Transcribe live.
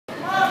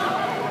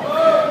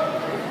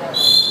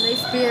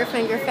trigger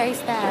finger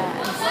face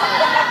that.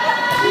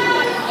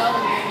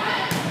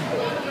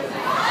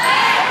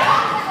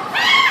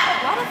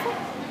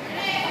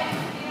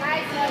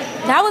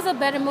 That was a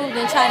better move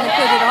than trying to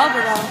put it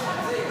over though.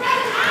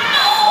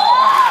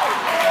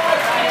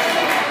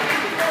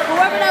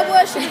 Whoever that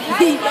was should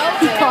he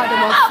called him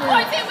a fool.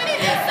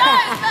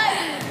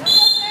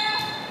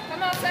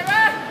 Come on,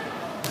 Sarah.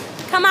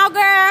 Come out,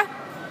 girl.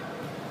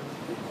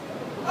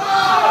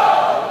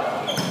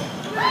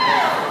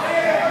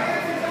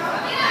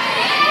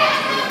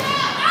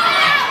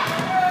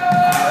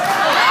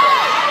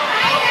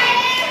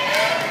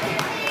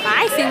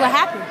 I see what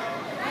happened.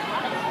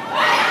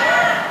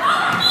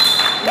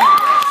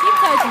 She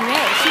touched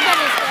neck. She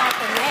better stay off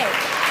the neck.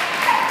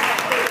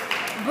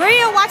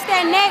 Bria, watch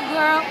that neck,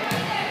 girl.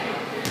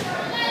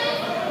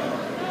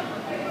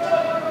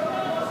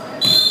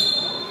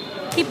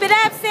 Keep it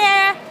up,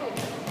 Sarah.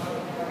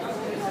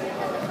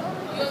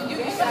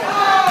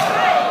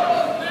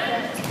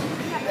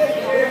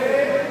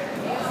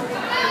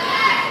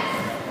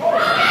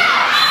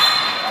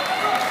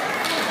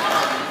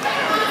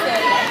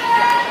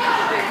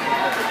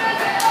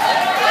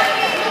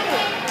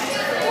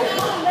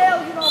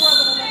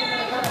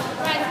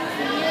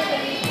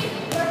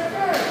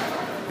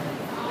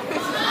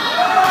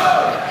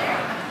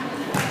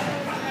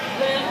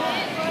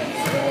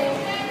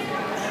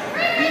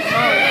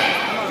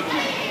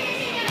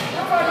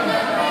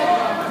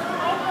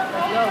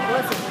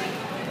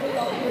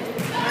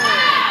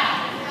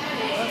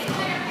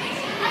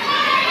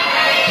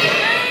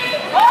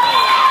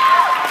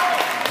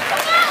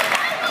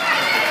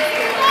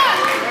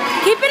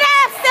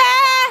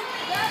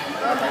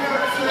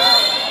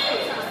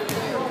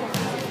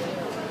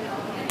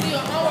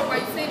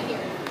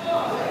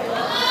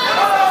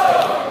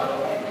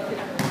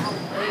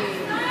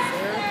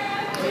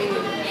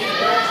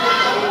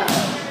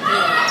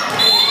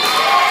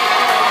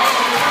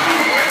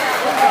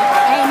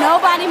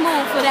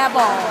 That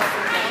ball.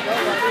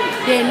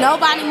 Did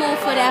nobody move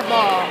for that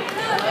ball?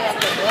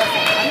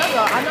 I know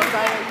y'all. You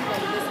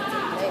gotta listen to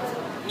the next.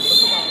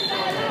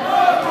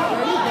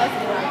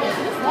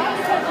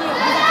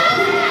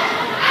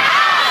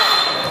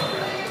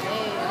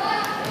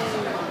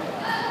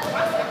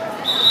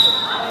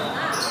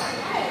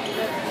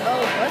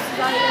 Oh, buses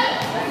out here.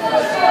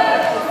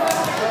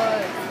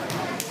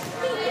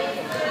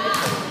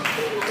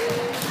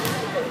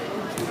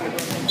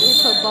 They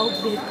put both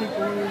big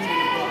people in.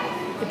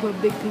 They put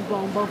big people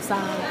on both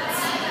sides.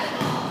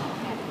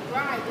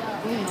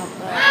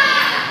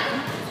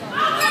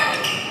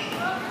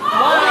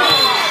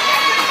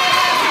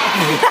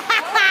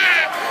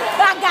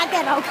 I got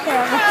that on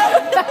camera.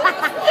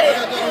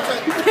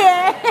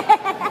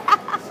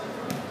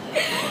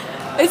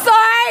 It's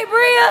alright,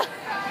 Bria.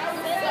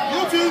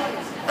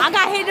 I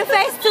got hit in the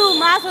face too.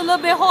 Mine's a little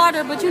bit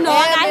harder, but you know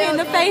I got hit in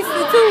the face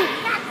too.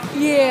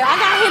 Yeah, I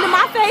got hit in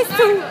my face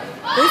too.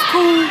 It's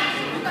cool.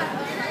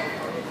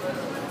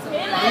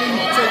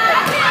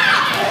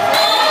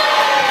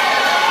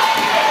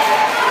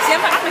 See,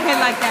 I've been hit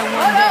like that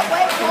one day.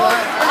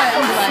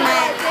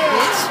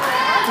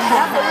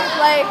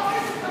 Like,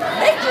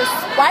 they just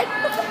spike.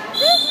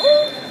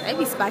 They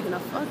be spiking the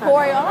fuck out.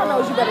 Corey, all I know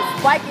is you better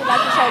spike it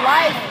like it's your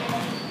life.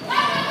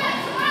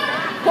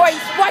 Corey,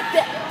 spike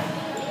that.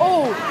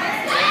 Oh.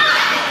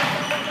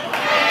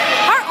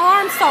 Her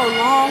arm's so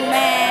long,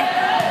 man.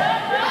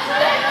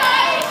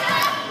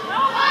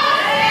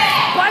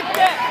 Spike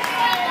that.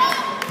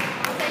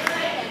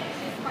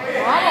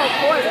 I want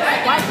Corey to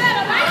spike that.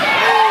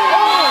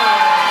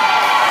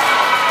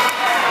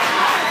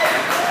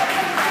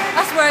 I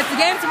swear, it's the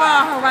game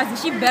tomorrow on Horizon.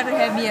 She better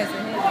have me as a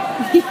head.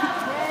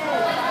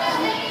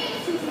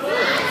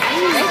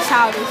 They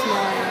childish,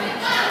 man.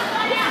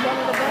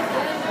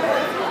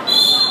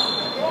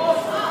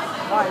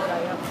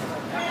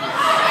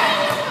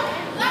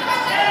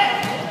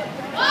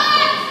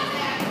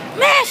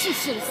 Man, she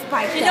should have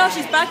spiked She that. knows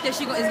she spiked it. It's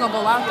gonna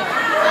go out there.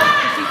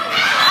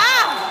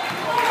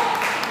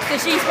 Cause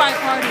she spiked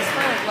hard as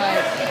fuck.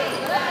 Like,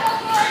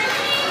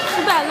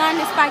 you better learn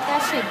to spike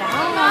that shit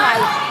down.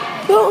 Like,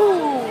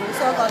 boom.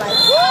 So it go like,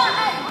 what?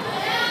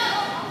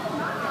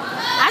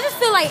 I just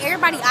feel like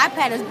everybody's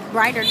iPad is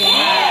brighter than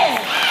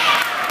hers.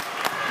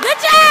 Good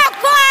job,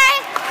 Corey.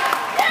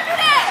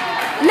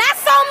 Not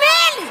so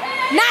manly.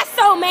 Not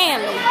so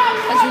manly.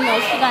 Cause you know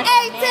she got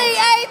AT,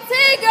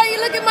 girl.